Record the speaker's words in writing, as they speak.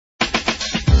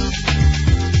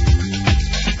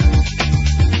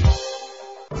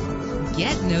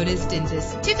noticed in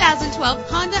this 2012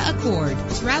 Honda Accord.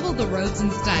 Travel the roads in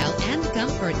style and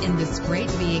comfort in this great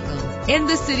vehicle. In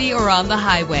the city or on the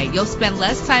highway, you'll spend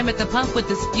less time at the pump with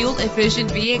this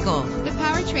fuel-efficient vehicle. The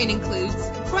powertrain includes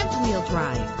front-wheel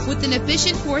drive with an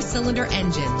efficient 4-cylinder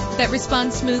engine that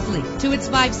responds smoothly to its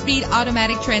 5-speed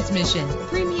automatic transmission.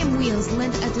 Premium wheels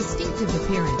lend a distinctive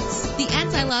appearance. The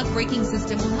anti-lock braking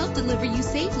system will help deliver you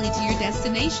safely to your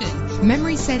destination.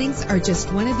 Memory settings are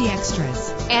just one of the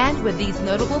extras. And with these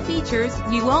notable features,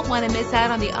 you won't want to miss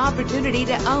out on the opportunity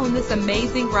to own this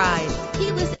amazing ride.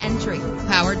 Keyless entry,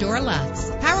 power door locks,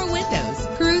 power windows,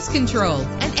 cruise control,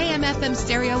 an AM/FM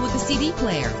stereo with a CD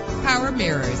player, power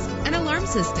mirrors, an alarm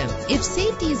system. If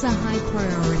safety is a high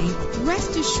priority,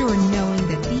 rest assured knowing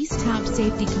that these top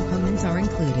safety components are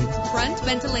included. Front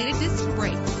ventilated disc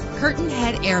brakes, curtain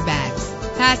head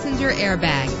airbags, passenger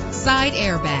airbag, side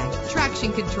airbag,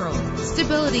 traction control,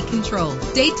 stability control,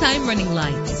 daytime running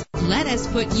lights. Let us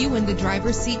put you in the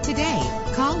driver's seat today.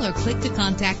 Call or click to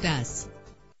contact us.